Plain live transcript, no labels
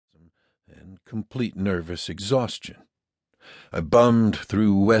and complete nervous exhaustion. I bummed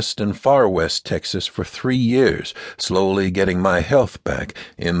through West and Far West Texas for 3 years, slowly getting my health back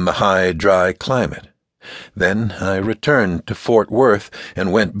in the high, dry climate. Then I returned to Fort Worth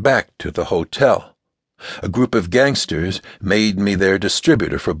and went back to the hotel. A group of gangsters made me their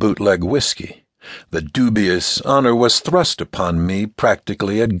distributor for bootleg whiskey. The dubious honor was thrust upon me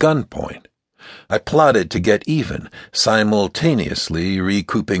practically at gunpoint. I plotted to get even, simultaneously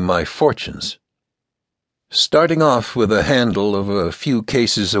recouping my fortunes. Starting off with a handle of a few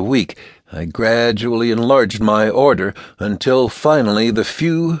cases a week, I gradually enlarged my order until finally the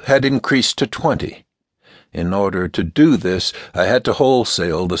few had increased to 20. In order to do this, I had to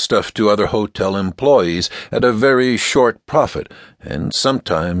wholesale the stuff to other hotel employees at a very short profit, and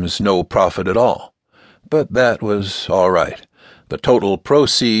sometimes no profit at all. But that was all right. The total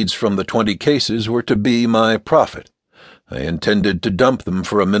proceeds from the 20 cases were to be my profit. I intended to dump them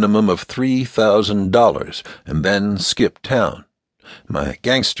for a minimum of $3,000 and then skip town. My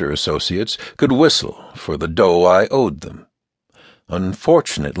gangster associates could whistle for the dough I owed them.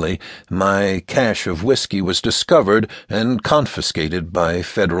 Unfortunately, my cache of whiskey was discovered and confiscated by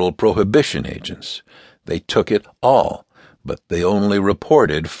federal prohibition agents. They took it all, but they only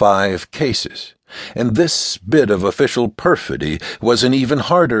reported 5 cases. And this bit of official perfidy was an even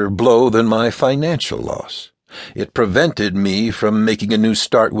harder blow than my financial loss. It prevented me from making a new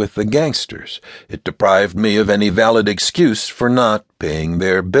start with the gangsters. It deprived me of any valid excuse for not paying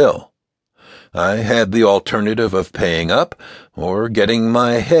their bill. I had the alternative of paying up or getting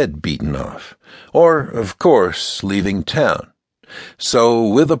my head beaten off, or, of course, leaving town. So,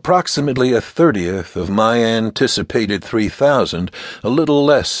 with approximately 1/30th of my anticipated $3,000, a little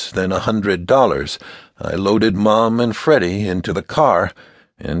less than $100, I loaded Mom and Freddie into the car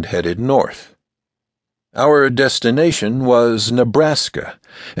and headed north. Our destination was Nebraska,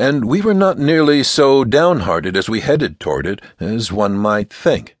 and we were not nearly so downhearted as we headed toward it as one might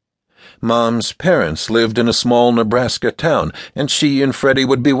think. Mom's parents lived in a small Nebraska town, and she and Freddie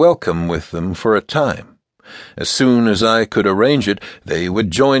would be welcome with them for a time. As soon as I could arrange it, they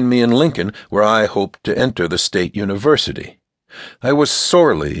would join me in Lincoln, where I hoped to enter the state university. I was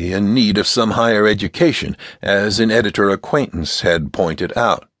sorely in need of some higher education, as an editor acquaintance had pointed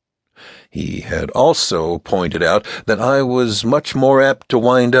out. He had also pointed out that I was much more apt to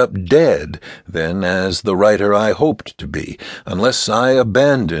wind up dead than as the writer I hoped to be, unless I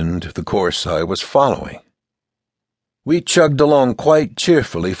abandoned the course I was following. We chugged along quite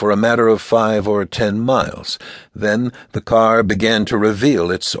cheerfully for a matter of 5 or 10 miles. Then the car began to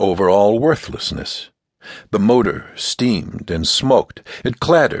reveal its overall worthlessness. The motor steamed and smoked. It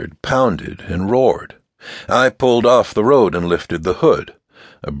clattered, pounded, and roared. I pulled off the road and lifted the hood.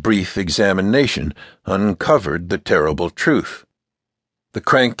 A brief examination uncovered the terrible truth. The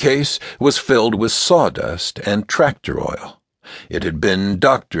crankcase was filled with sawdust and tractor oil. It had been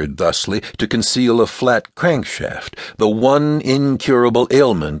doctored thusly to conceal a flat crankshaft, the one incurable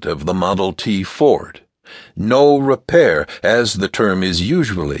ailment of the Model T Ford. No repair, as the term is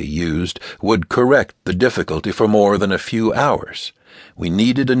usually used, would correct the difficulty for more than a few hours. We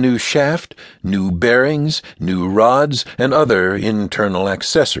needed a new shaft, new bearings, new rods, and other internal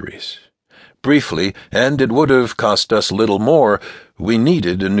accessories. Briefly, and it would have cost us little more, we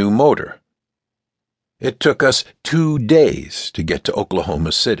needed a new motor. It took us 2 days to get to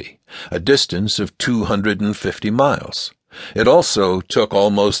Oklahoma City, a distance of 250 miles. It also took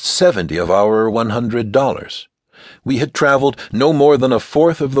almost 70 of our $100. We had traveled no more than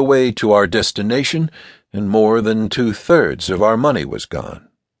 1/4 of the way to our destination, and more than 2/3 of our money was gone.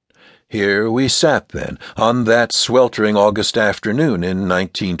 Here we sat then, on that sweltering August afternoon in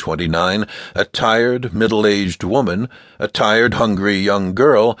 1929, a tired, middle-aged woman, a tired, hungry young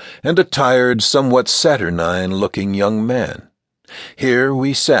girl, and a tired, somewhat saturnine-looking young man. Here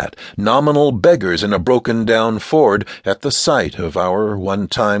we sat, nominal beggars in a broken-down Ford, at the sight of our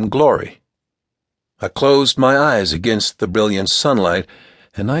one-time glory. I closed my eyes against the brilliant sunlight,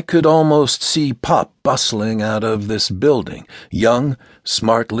 and I could almost see Pop bustling out of this building, young,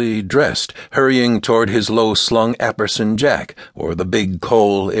 smartly dressed, hurrying toward his low-slung Apperson Jack or the big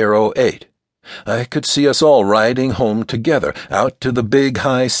Cole Aero 8. I could see us all riding home together, out to the big,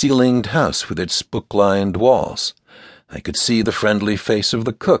 high-ceilinged house with its book-lined walls. I could see the friendly face of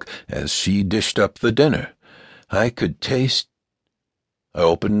the cook as she dished up the dinner. I could taste... I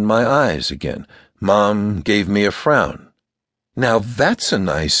opened my eyes again. Mom gave me a frown. "Now that's a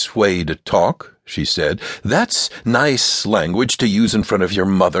nice way to talk," she said. "That's nice language to use in front of your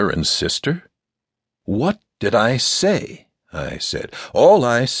mother and sister." "What did I say?" I said. "All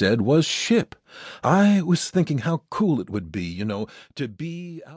I said was ship. I was thinking how cool it would be, to be out